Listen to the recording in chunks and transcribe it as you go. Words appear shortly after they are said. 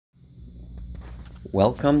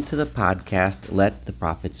Welcome to the podcast, Let the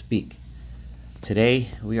Prophet Speak.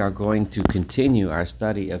 Today we are going to continue our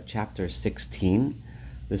study of chapter 16.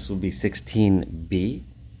 This will be 16b.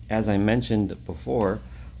 As I mentioned before,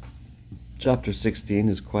 chapter 16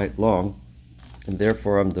 is quite long, and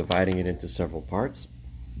therefore I'm dividing it into several parts.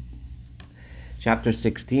 Chapter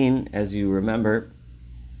 16, as you remember,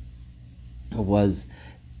 was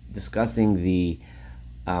discussing the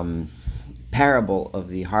parable of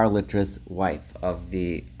the harlotrous wife, of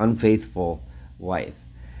the unfaithful wife.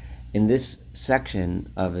 In this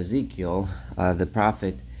section of Ezekiel, the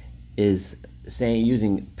prophet is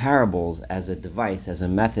using parables as a device, as a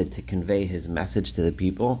method to convey his message to the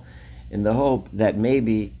people, in the hope that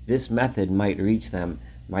maybe this method might reach them,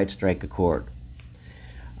 might strike a chord.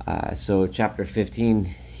 So chapter 15,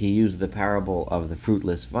 he used the parable of the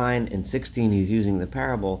fruitless vine. In 16, he's using the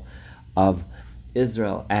parable of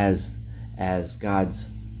Israel as God's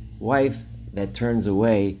wife that turns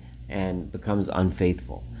away and becomes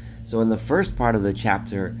unfaithful. So in the first part of the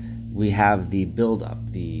chapter, we have the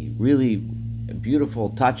build-up, the really beautiful,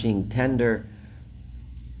 touching, tender,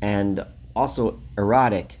 and also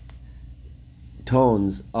erotic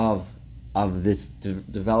tones of this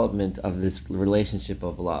development of this relationship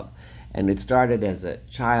of love. And it started as a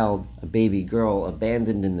child, a baby girl,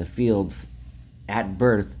 abandoned in the field at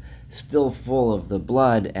birth, still full of the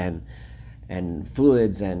blood and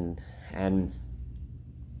fluids and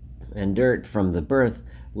dirt from the birth,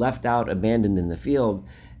 left out, abandoned in the field.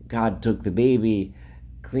 God took the baby,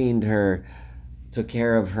 cleaned her, took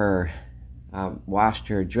care of her, washed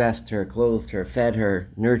her, dressed her, clothed her, fed her,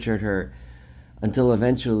 nurtured her, until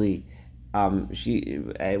eventually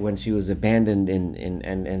when she was abandoned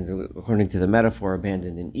and according to the metaphor,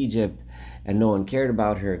 abandoned in Egypt, and no one cared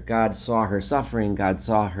about her. God saw her suffering. God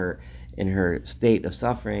saw her in her state of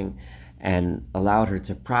suffering and allowed her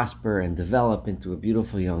to prosper and develop into a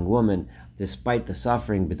beautiful young woman, despite the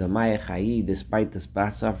suffering, despite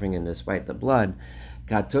the suffering and despite the blood.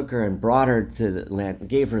 God took her and brought her to the land,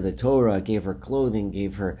 gave her the Torah, gave her clothing,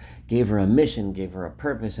 gave her a mission, gave her a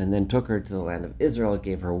purpose, and then took her to the land of Israel,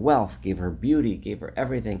 gave her wealth, gave her beauty, gave her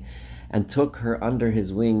everything, and took her under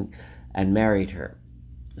his wing and married her.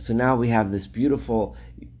 So now we have this beautiful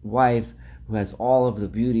wife who has all of the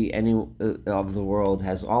beauty of the world,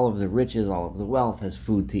 has all of the riches, all of the wealth, has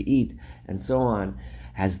food to eat, and so on,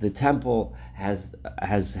 has the temple, has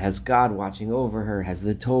God watching over her, has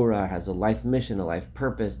the Torah, has a life mission, a life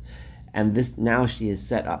purpose, and this now she is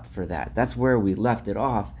set up for that. That's where we left it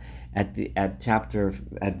off at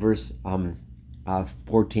verse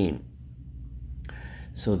 14.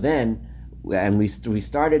 So then, and we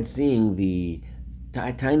started seeing the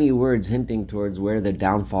tiny words hinting towards where the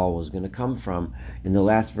downfall was going to come from in the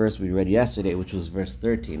last verse we read yesterday, which was verse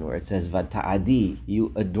 13, where it says, Vata'adi,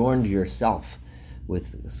 you adorned yourself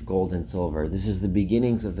with gold and silver. This is the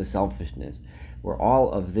beginnings of the selfishness, where all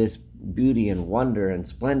of this beauty and wonder and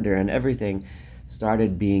splendor and everything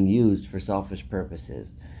started being used for selfish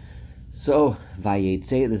purposes. So,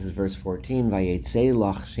 Vayetze, this is verse 14, Vayetze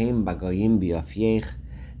lach shem bagoyim biafyech.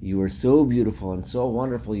 You were so beautiful and so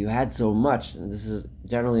wonderful. You had so much. And this is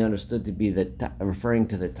generally understood to be referring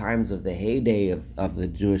to the times of the heyday of the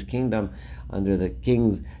Jewish kingdom under the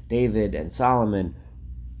kings David and Solomon.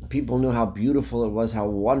 People knew how beautiful it was, how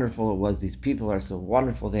wonderful it was. These people are so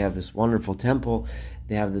wonderful. They have this wonderful temple.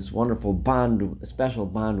 They have this wonderful bond, a special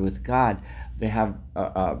bond with God. They have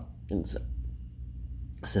a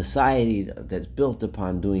society that's built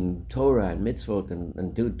upon doing Torah and mitzvot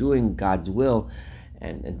and doing God's will.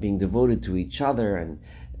 And being devoted to each other and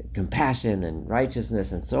compassion and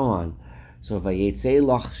righteousness and so on. So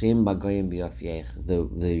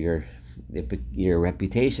your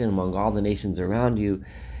reputation among all the nations around you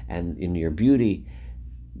and in your beauty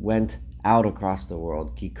went out across the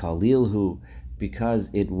world. Ki kalilhu, because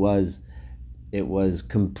it was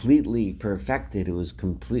completely perfected, it was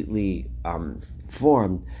completely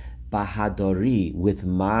formed, bahadori, with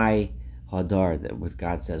my Hadar, that what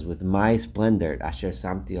God says, with my splendor, Asher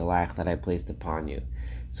Samti Alach, that I placed upon you.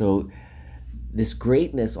 So this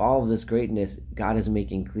greatness, all of this greatness, God is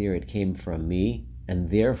making clear it came from me, and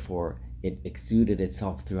therefore it exuded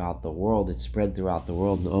itself throughout the world. It spread throughout the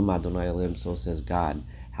world. No'om Adonai Elohim, so says God.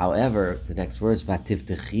 However, the next words,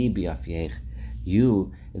 Vativtechi biafyech.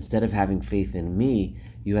 You, instead of having faith in me,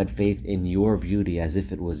 you had faith in your beauty as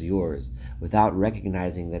if it was yours, without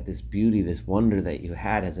recognizing that this beauty, this wonder that you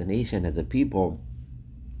had as a nation, as a people,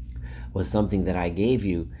 was something that I gave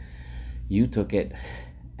you. You took it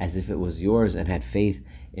as if it was yours and had faith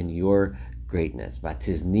in your greatness.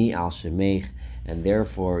 Vatizni al shemech, and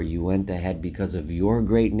therefore you went ahead because of your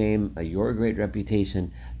great name, your great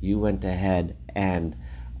reputation. You went ahead and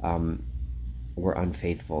were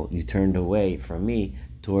unfaithful. You turned away from me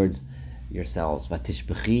towards yourselves.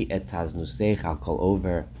 Vatishbechi et taznusech al kol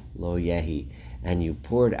over lo yehi, and you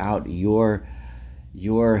poured out your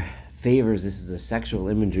favors. This is a sexual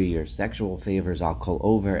imagery. Your sexual favors al kol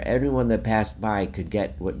over. Everyone that passed by could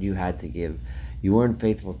get what you had to give. You weren't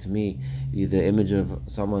faithful to me. You're the image of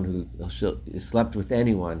someone who slept with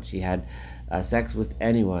anyone. She had sex with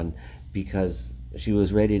anyone because she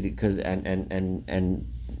was ready to, because and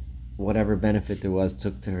whatever benefit there was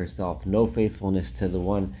took to herself. No faithfulness to the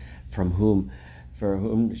one for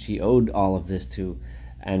whom she owed all of this to,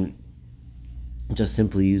 and just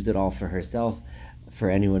simply used it all for herself, for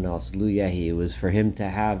anyone else. Lu Yehi, it was for him to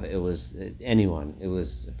have. It was anyone. It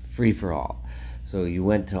was free for all. So you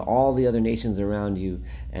went to all the other nations around you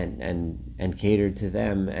and catered to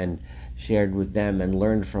them and shared with them and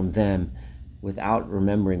learned from them without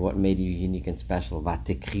remembering what made you unique and special.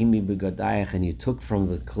 Vatikrimi begodayach, and you took from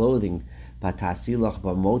the clothing, vatasilach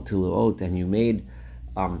bamot, and you made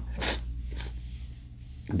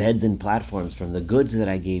beds and platforms from the goods that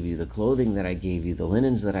I gave you, the clothing that I gave you, the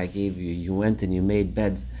linens that I gave you. You went and you made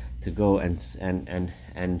beds to go and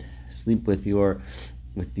sleep with your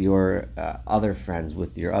other friends,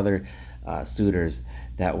 with your other suitors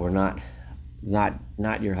that were not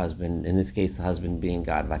your husband. In this case, the husband being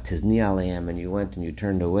God. Vatizni aleim, and you went and you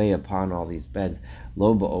turned away upon all these beds.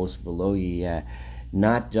 Lo ba'os v'lo yiyeh,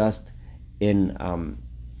 not just in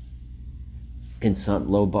some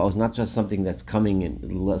low balls, not just something that's coming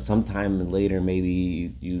in sometime later.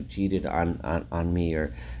 Maybe you cheated on me,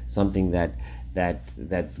 or something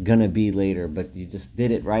that's gonna be later, but you just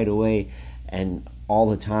did it right away, and all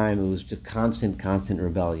the time it was just constant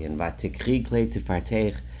rebellion. Vatikri klei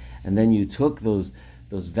tifarteich, and then you took those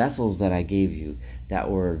vessels that I gave you, that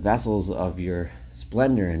were vessels of your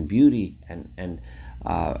splendor and beauty, and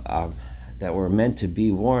that were meant to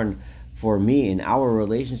be worn for me in our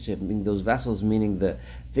relationship. Meaning those vessels, meaning the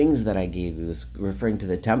things that I gave you, is referring to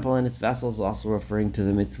the temple and its vessels, also referring to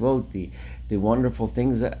the mitzvot, the wonderful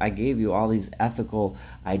things that I gave you, all these ethical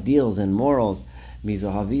ideals and morals. This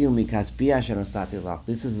is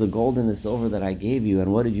the gold and the silver that I gave you,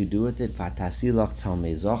 and what did you do with it?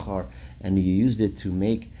 And you used it to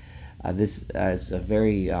make this as a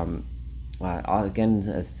very again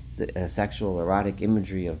a sexual erotic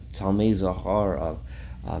imagery of Talmei Zohar, of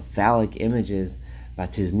phallic images,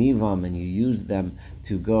 Vatiznivam, and you used them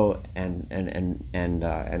to go and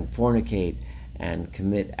fornicate and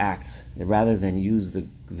commit acts. Rather than use the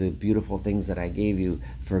beautiful things that I gave you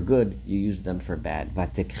for good, you used them for bad.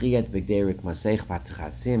 Vatekriyat begderik masech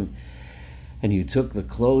vatchasim, and you took the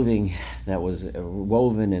clothing that was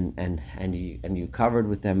woven and you covered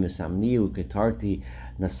with them misamniu ketarti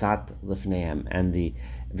nasat lifnehem, and the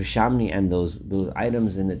vishamni, and those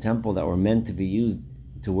items in the temple that were meant to be used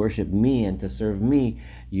to worship me and to serve me,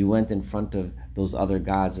 you went in front of those other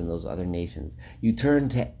gods and those other nations. You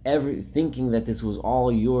turned to thinking that this was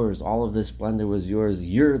all yours, all of this splendor was yours.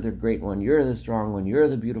 You're the great one, you're the strong one, you're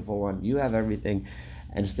the beautiful one, you have everything.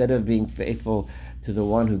 Instead of being faithful to the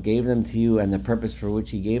one who gave them to you and the purpose for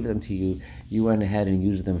which he gave them to you, you went ahead and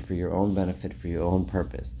used them for your own benefit, for your own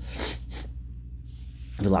purpose.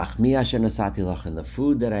 And the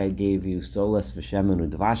food that I gave you, solas v'shemen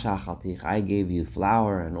udvash achaltich, I gave you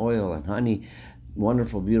flour and oil and honey,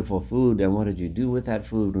 wonderful, beautiful food. And what did you do with that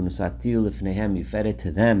food? Unusatiu lifnehem, you fed it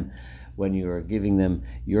to them when you were giving them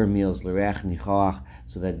your meals, l'reach nichoach,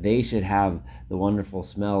 so that they should have the wonderful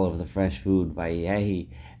smell of the fresh food, vayehi,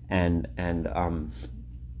 and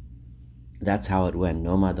that's how it went.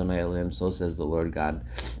 Nom Adonai Elohim, so says the Lord God.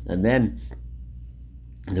 And then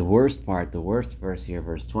the worst verse here,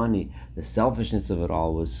 verse 20, the selfishness of it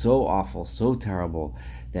all was so awful, so terrible,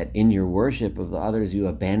 that in your worship of the others, you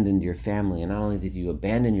abandoned your family. And not only did you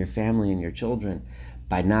abandon your family and your children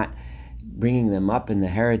by not bringing them up in the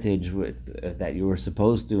heritage that you were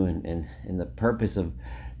supposed to, and in the purpose of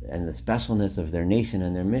and the specialness of their nation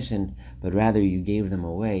and their mission, but rather you gave them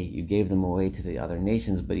away. You gave them away to the other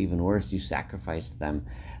nations, but even worse, you sacrificed them.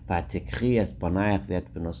 And this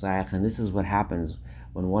is what happens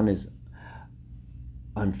when one is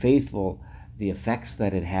unfaithful, the effects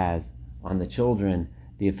that it has on the children,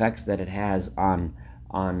 the effects that it has on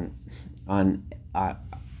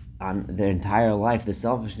their entire life. The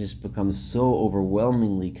selfishness becomes so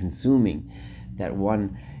overwhelmingly consuming that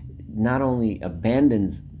one not only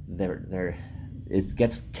abandons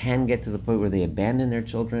can get to the point where they abandon their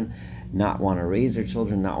children, not want to raise their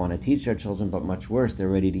children, not want to teach their children, but much worse, they're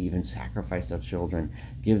ready to even sacrifice their children,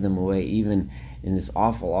 give them away, even in this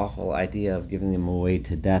awful, awful idea of giving them away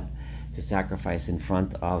to death, to sacrifice in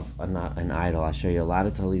front of an idol. Asher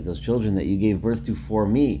Yoladata, those children that you gave birth to for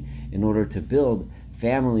me, in order to build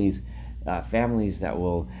families that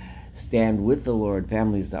will stand with the Lord,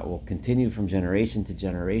 families that will continue from generation to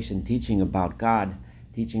generation, teaching about God,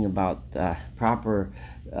 teaching about proper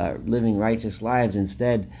living righteous lives.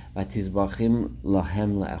 Instead, Vatizbachim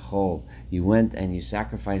lahem le'echol, you went and you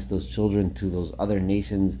sacrificed those children to those other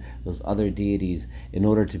nations, those other deities, in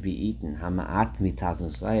order to be eaten. Hama'at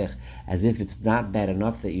mitaznosayach, as if it's not bad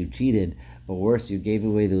enough that you cheated, but worse, you gave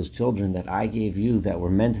away those children that I gave you, that were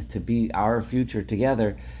meant to be our future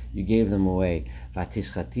together. You gave them away.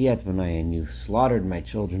 Vatishchatiat b'nai, and you slaughtered my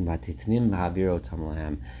children. Vatitnim v'habirot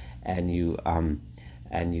lahem,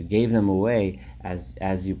 and you gave them away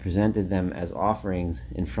as you presented them as offerings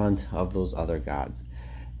in front of those other gods.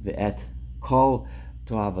 Ve'et kol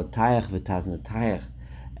to'avotayach v'taznotayach,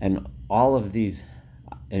 and all of these,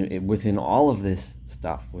 and within all of this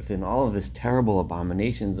stuff, within all of this terrible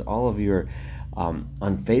abominations, all of your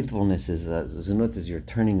unfaithfulness is zunut, is your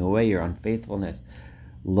turning away, your unfaithfulness.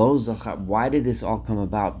 Lo zachar. Why did this all come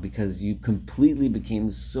about? Because you completely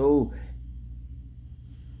became so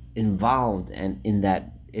involved and in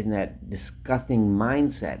that disgusting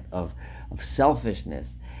mindset of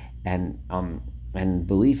selfishness and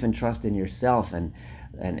belief and trust in yourself and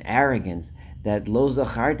arrogance, that lo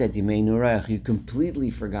zacharta dimei nurayach, you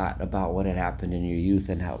completely forgot about what had happened in your youth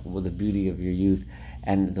and the beauty of your youth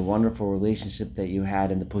and the wonderful relationship that you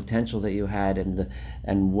had and the potential that you had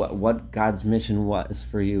and what God's mission was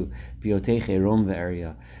for you. Bioteche rom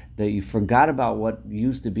ve'eria, that you forgot about what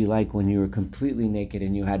used to be like when you were completely naked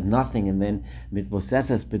and you had nothing, and then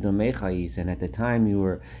mitbosesas b'domechais, and at the time you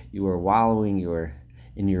were wallowing, you were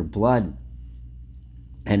in your blood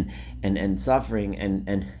and suffering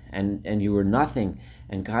and you were nothing,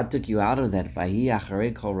 and God took you out of that.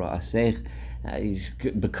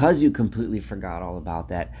 Because you completely forgot all about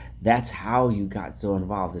that. That's how you got so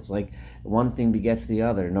involved. It's like one thing begets the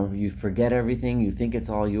other. No, you forget everything, you think it's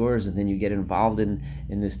all yours, and then you get involved in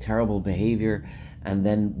this terrible behavior, and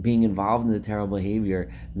then being involved in the terrible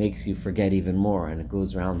behavior makes you forget even more, and it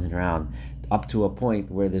goes round and round up to a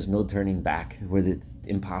point where there's no turning back, where it's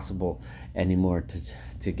impossible anymore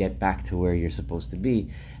to get back to where you're supposed to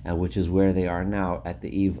be, which is where they are now at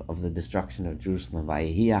the eve of the destruction of Jerusalem.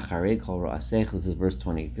 This is verse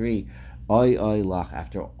 23. Oy oy lach,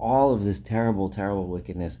 after all of this terrible, terrible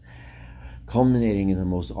wickedness, culminating in the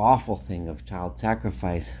most awful thing of child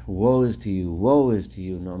sacrifice, woe is to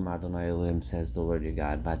you, Nom Adonai Elohim, says the Lord your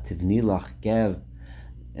God. Vativni lach gev,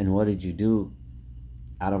 and what did you do?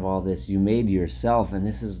 Out of all this, you made yourself, and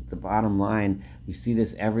this is the bottom line. We see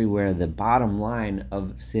this everywhere. The bottom line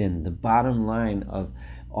of sin, the bottom line of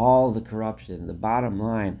all the corruption, the bottom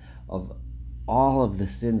line of all of the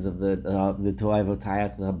sins of the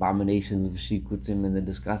to'avotayach, the abominations of shikutzim, and the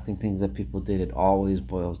disgusting things that people did. It always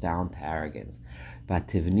boils down to arrogance.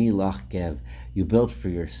 Bativni lach gev, you built for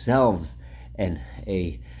yourselves, and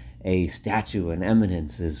a statue, an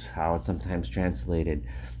eminence is how it's sometimes translated.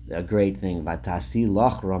 A great thing. Vatasi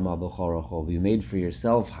lach rama b'chorachov, you made for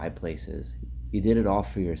yourself high places. You did it all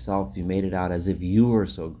for yourself. You made it out as if you were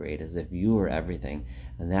so great, as if you were everything,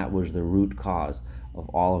 and that was the root cause of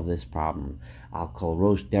all of this problem. Al kol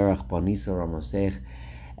rosh derech banisa ramosech,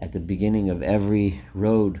 at the beginning of every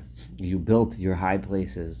road, you built your high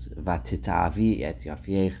places. Vatitavi et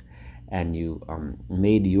yafyech, and you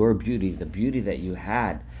made your beauty, the beauty that you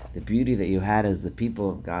had as the people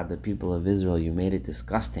of God, the people of Israel, you made it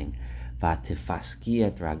disgusting. Vatifaski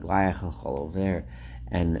et raglayach l'chol over,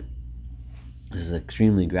 and this is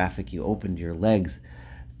extremely graphic. You opened your legs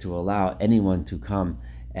to allow anyone to come,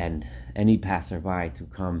 and any passerby to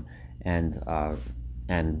come and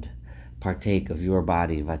partake of your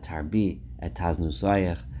body. Vatarbi et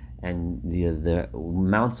taznusayach, and the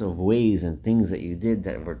amounts of ways and things that you did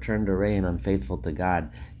that were turned away and unfaithful to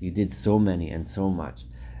God. You did so many and so much.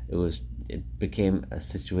 It became a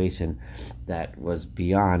situation that was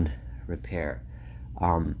beyond repair.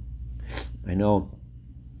 I know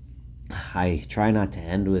I try not to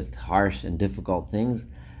end with harsh and difficult things,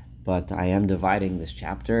 but I am dividing this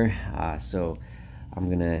chapter, so I'm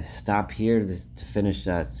going to stop here to finish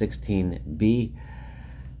 16b.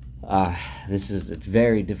 It's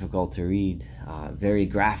very difficult to read, very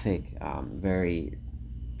graphic,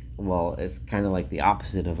 it's kind of like the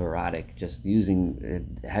opposite of erotic, just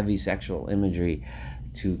using heavy sexual imagery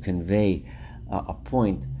to convey a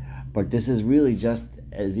point. But this is really just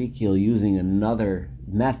Ezekiel using another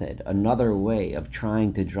method, another way of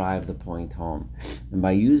trying to drive the point home. And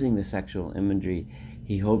by using the sexual imagery,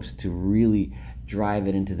 he hopes to really drive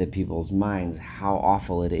it into the people's minds how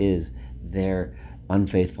awful it is, their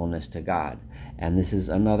unfaithfulness to God. And this is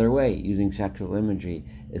another way, using sexual imagery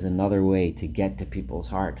is another way to get to people's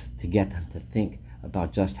hearts, to get them to think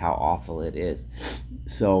about just how awful it is.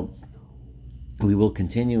 So we will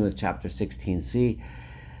continue with chapter 16c,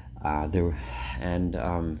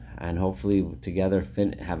 and hopefully together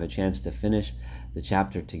have a chance to finish the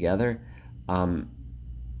chapter together.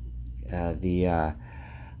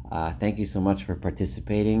 Thank you so much for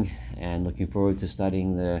participating, and looking forward to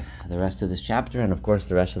studying the rest of this chapter, and of course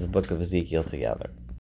the rest of the book of Ezekiel together.